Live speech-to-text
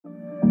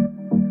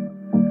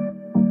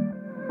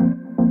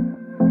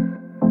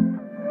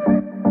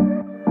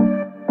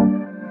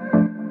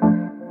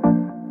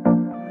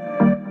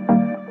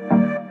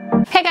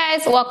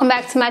welcome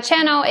back to my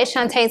channel. It's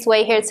Shawntas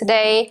Way here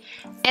today,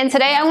 and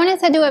today I wanted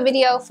to do a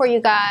video for you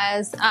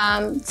guys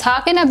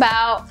talking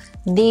about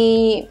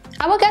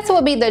I would guess it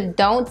would be the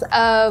don'ts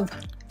of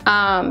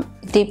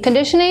deep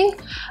conditioning.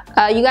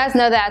 You guys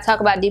know that I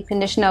talk about deep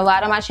conditioning a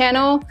lot on my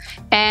channel,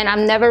 and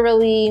I've never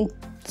really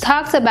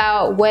talked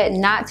about what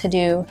not to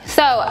do.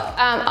 So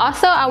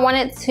also I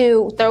wanted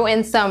to throw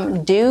in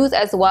some do's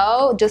as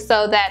well, just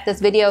so that this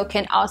video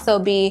can also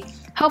be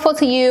helpful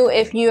to you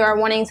if you are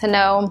wanting to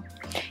know,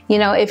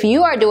 if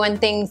you are doing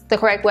things the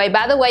correct way.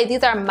 By the way,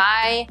 these are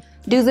my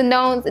do's and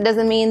don'ts. It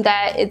doesn't mean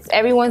that it's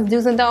everyone's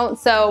do's and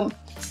don'ts. So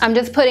I'm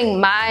just putting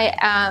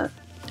my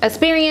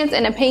experience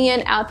and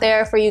opinion out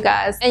there for you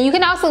guys. And you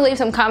can also leave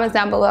some comments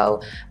down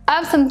below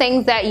of some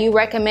things that you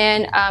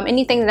recommend.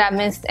 Anything that I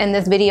missed in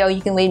this video,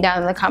 you can leave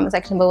down in the comment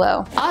section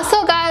below.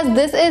 Also guys,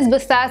 this is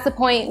besides the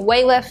point,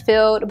 way left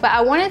field, but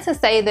I wanted to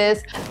say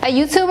this. A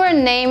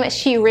YouTuber named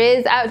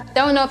Shiriz, I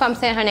don't know if I'm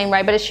saying her name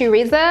right, but it's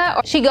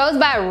Shiriza. She goes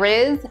by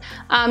Riz.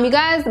 You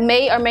guys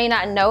may or may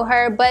not know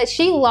her, but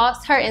she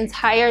lost her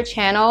entire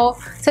channel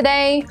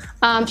today.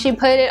 She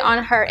put it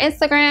on her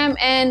Instagram,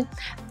 and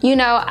she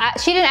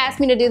didn't ask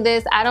me to do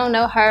this. I don't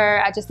know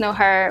her. I just know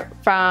her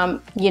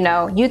from,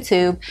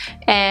 YouTube.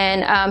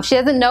 And she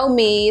doesn't know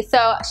me.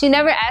 So she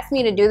never asked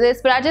me to do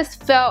this, but I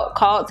just felt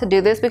called to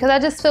do this because I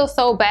just feel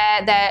so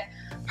bad that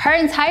her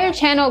entire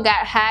channel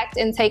got hacked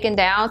and taken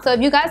down. So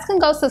if you guys can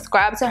go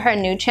subscribe to her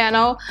new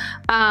channel,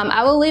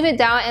 I will leave it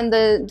down in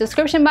the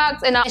description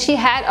box. And she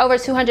had over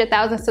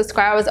 200,000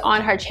 subscribers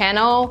on her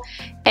channel.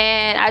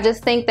 And I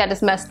just think that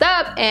it's messed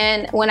up.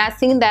 And when I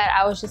seen that,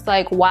 I was just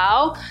like,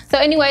 wow. So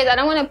anyways, I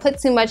don't want to put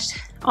too much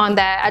on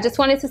that. I just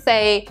wanted to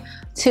say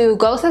to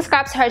go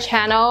subscribe to her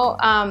channel.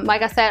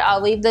 Like I said,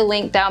 I'll leave the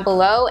link down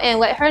below and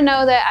let her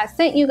know that I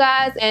sent you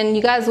guys, and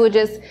you guys would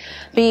just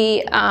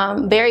be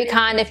very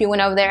kind if you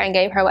went over there and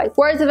gave her like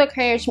words of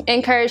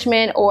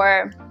encouragement,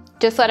 or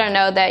just let her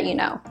know that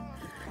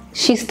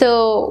she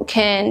still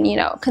can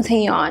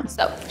continue on.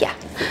 So yeah.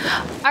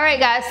 All right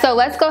guys, so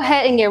let's go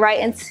ahead and get right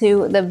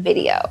into the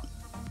video.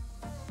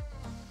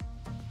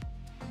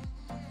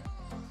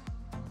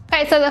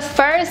 Okay, so the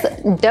first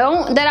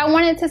don't that I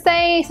wanted to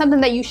say,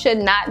 something that you should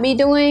not be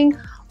doing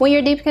when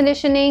you're deep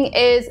conditioning,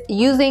 is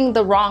using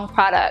the wrong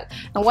product.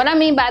 And what I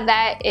mean by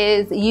that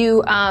is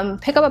you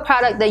pick up a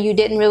product that you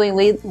didn't really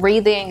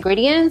read the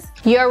ingredients.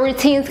 Your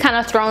routine's kind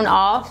of thrown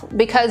off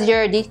because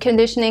your deep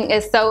conditioning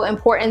is so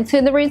important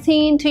to the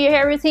routine, to your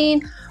hair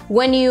routine.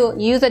 When you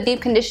use a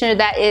deep conditioner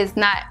that is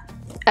not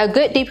a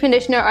good deep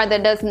conditioner, or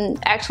that doesn't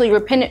actually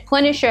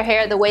replenish your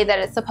hair the way that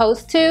it's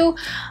supposed to,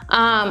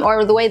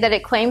 or the way that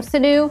it claims to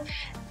do,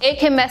 it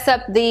can mess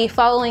up the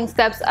following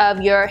steps of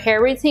your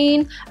hair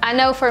routine. I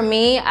know for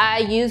me, I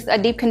used a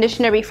deep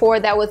conditioner before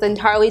that was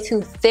entirely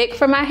too thick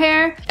for my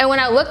hair. And when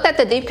I looked at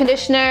the deep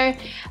conditioner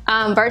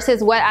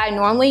versus what I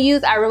normally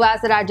use, I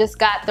realized that I just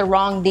got the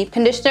wrong deep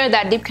conditioner.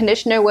 That deep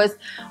conditioner was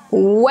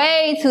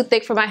way too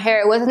thick for my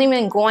hair. It wasn't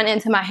even going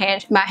into my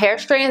hair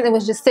strands. It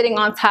was just sitting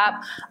on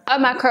top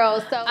of my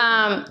curls. So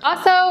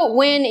also,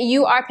 when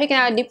you are picking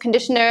out a deep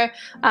conditioner,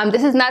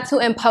 this is not to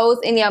impose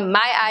any of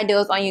my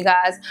ideals on you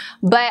guys,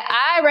 but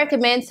I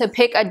recommend to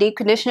pick a deep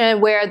conditioner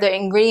where the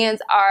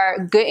ingredients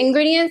are good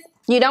ingredients.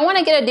 You don't want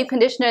to get a deep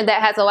conditioner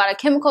that has a lot of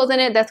chemicals in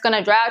it, that's going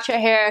to dry out your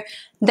hair,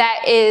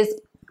 that is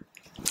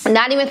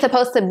not even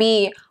supposed to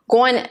be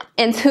going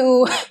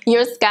into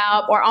your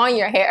scalp or on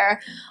your hair.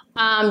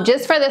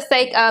 Just for the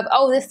sake of,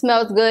 oh, this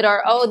smells good,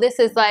 or oh, this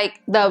is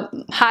like the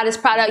hottest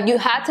product. You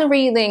have to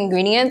read the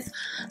ingredients.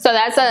 So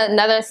that's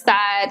another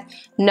side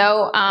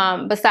note,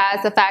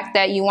 besides the fact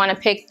that you want to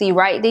pick the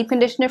right deep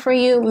conditioner for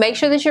you. Make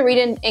sure that you're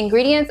reading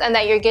ingredients and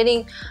that you're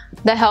getting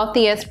the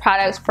healthiest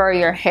products for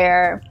your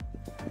hair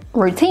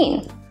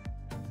routine.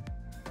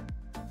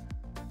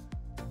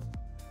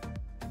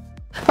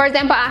 For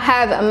example, I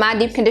have my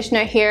deep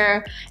conditioner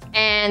here,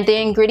 and the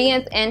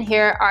ingredients in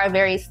here are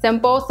very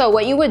simple. So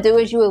what you would do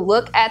is you would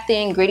look at the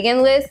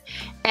ingredient list,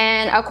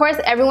 and of course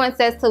everyone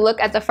says to look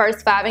at the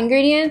first 5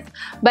 ingredients,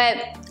 but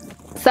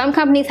some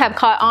companies have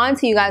caught on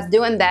to you guys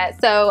doing that.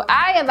 So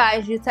I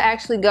advise you to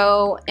actually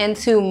go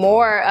into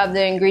more of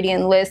the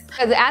ingredient list,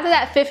 because after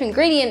that 5th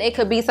ingredient, it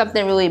could be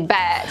something really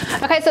bad.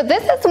 Okay, so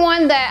this is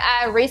one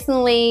that I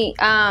recently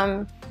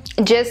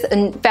just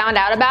found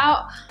out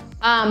about.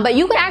 But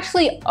you can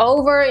actually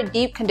over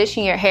deep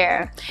condition your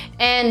hair,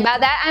 and by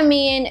that I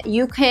mean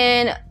you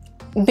can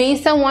be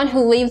someone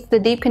who leaves the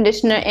deep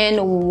conditioner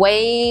in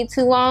way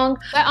too long.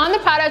 But on the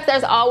product,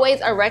 there's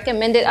always a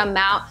recommended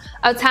amount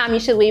of time you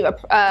should leave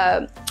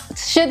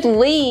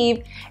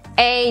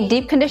a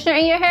deep conditioner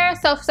in your hair.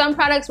 So some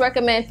products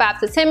recommend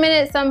 5 to 10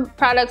 minutes. Some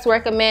products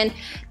recommend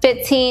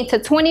 15 to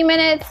 20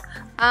 minutes.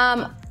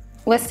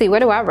 Let's see, what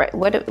do I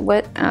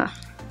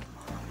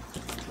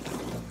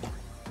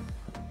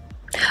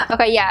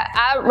Okay, yeah,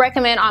 I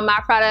recommend on my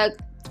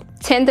product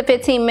 10 to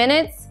 15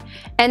 minutes.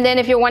 And then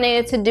if you're wanting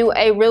it to do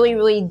a really,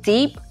 really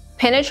deep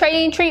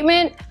penetrating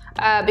treatment,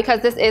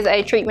 because this is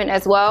a treatment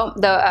as well,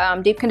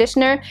 the deep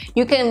conditioner,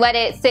 you can let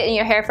it sit in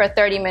your hair for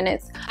 30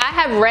 minutes. I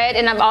have read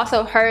and I've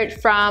also heard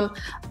from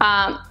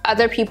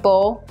other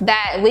people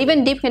that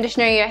leaving deep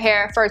conditioner in your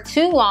hair for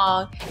too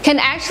long can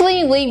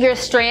actually leave your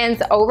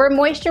strands over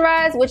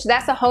moisturized, which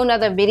that's a whole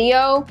nother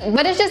video.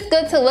 But it's just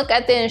good to look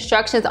at the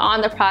instructions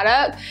on the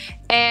product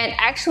and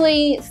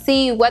actually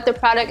see what the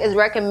product is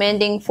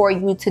recommending for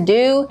you to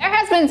do. There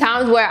has been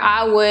times where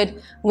I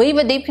would leave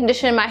a deep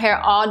conditioner in my hair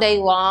all day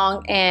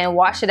long and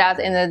wash it out at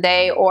the end of the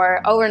day,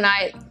 or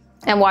overnight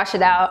and wash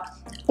it out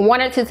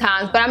 1 or 2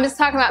 times, but I'm just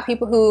talking about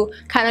people who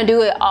kind of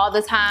do it all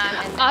the time.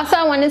 Also,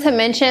 I wanted to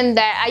mention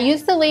that I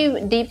used to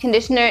leave deep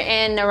conditioner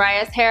in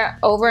Naraya's hair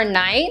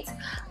overnight.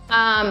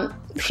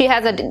 She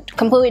has a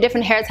completely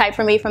different hair type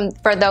from me,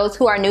 for those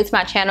who are new to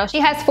my channel.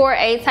 She has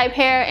 4A type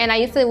hair, and I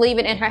used to leave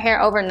it in her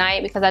hair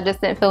overnight because I just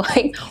didn't feel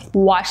like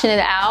washing it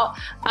out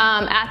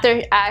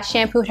after I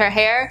shampooed her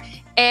hair.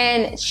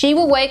 And she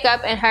would wake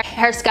up and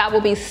her scalp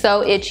would be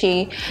so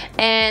itchy,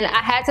 and I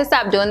had to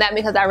stop doing that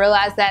because I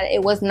realized that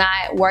it was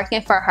not working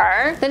for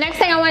her. The next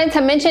thing I wanted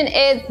to mention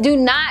is do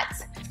not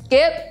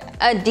skip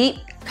a deep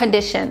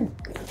condition.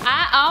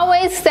 I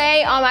always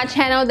say on my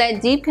channel that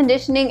deep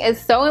conditioning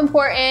is so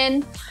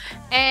important,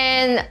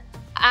 and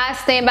I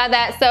stand by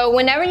that. So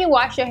whenever you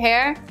wash your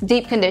hair,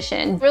 deep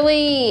condition.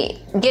 Really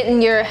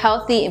getting your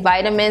healthy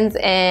vitamins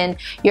and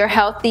your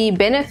healthy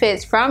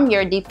benefits from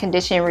your deep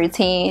conditioning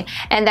routine.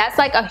 And that's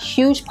like a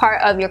huge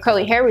part of your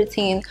curly hair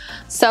routine.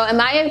 So in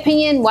my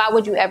opinion, why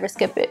would you ever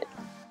skip it?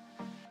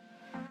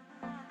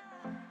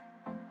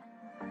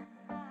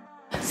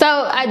 So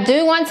I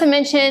do want to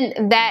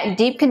mention that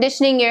deep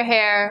conditioning your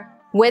hair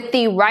with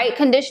the right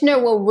conditioner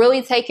will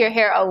really take your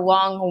hair a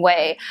long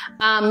way.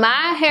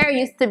 My hair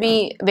used to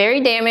be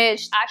very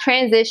damaged. I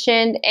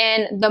transitioned,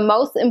 and the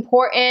most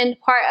important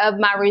part of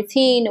my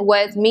routine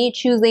was me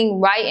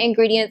choosing right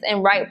ingredients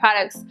and right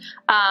products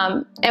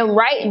and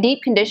right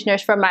deep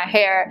conditioners for my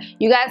hair.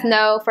 You guys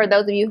know, for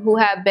those of you who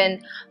have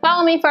been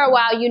following me for a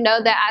while, you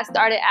know that I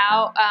started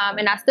out,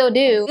 and I still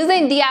do,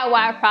 using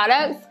DIY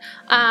products.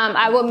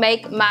 I would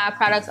make my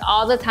products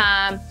all the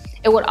time.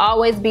 It would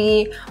always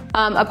be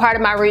a part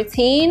of my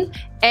routine,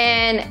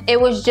 and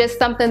it was just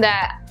something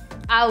that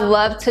I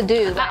love to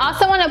do. I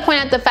also want to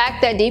point out the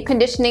fact that deep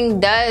conditioning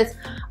does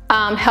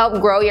help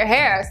grow your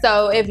hair.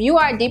 So if you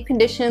are deep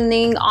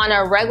conditioning on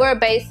a regular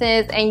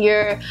basis and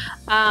you're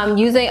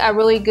using a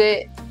really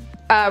good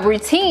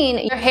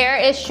routine, your hair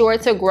is sure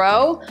to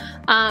grow.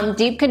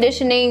 Deep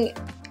conditioning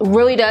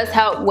really does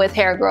help with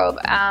hair growth.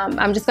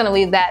 I'm just going to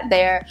leave that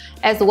there,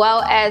 as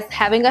well as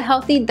having a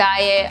healthy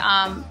diet,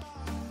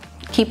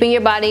 keeping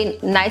your body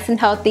nice and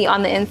healthy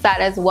on the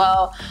inside as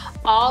well,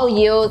 all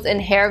yields in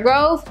hair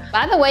growth.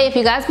 By the way, if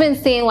you guys been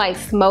seeing like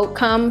smoke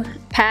come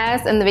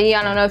past in the video,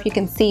 I don't know if you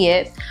can see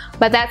it,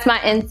 but that's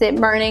my instant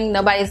burning.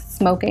 Nobody's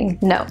smoking.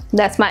 No,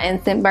 that's my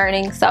instant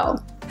burning.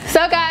 So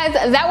guys,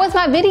 that was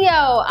my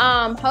video.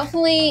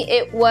 Hopefully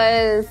it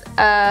was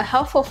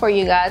helpful for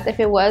you guys. If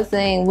it was,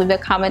 then leave a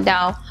comment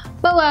down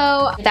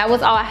below. That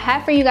was all I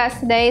had for you guys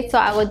today, so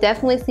I will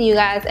definitely see you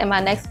guys in my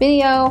next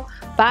video.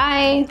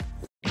 Bye.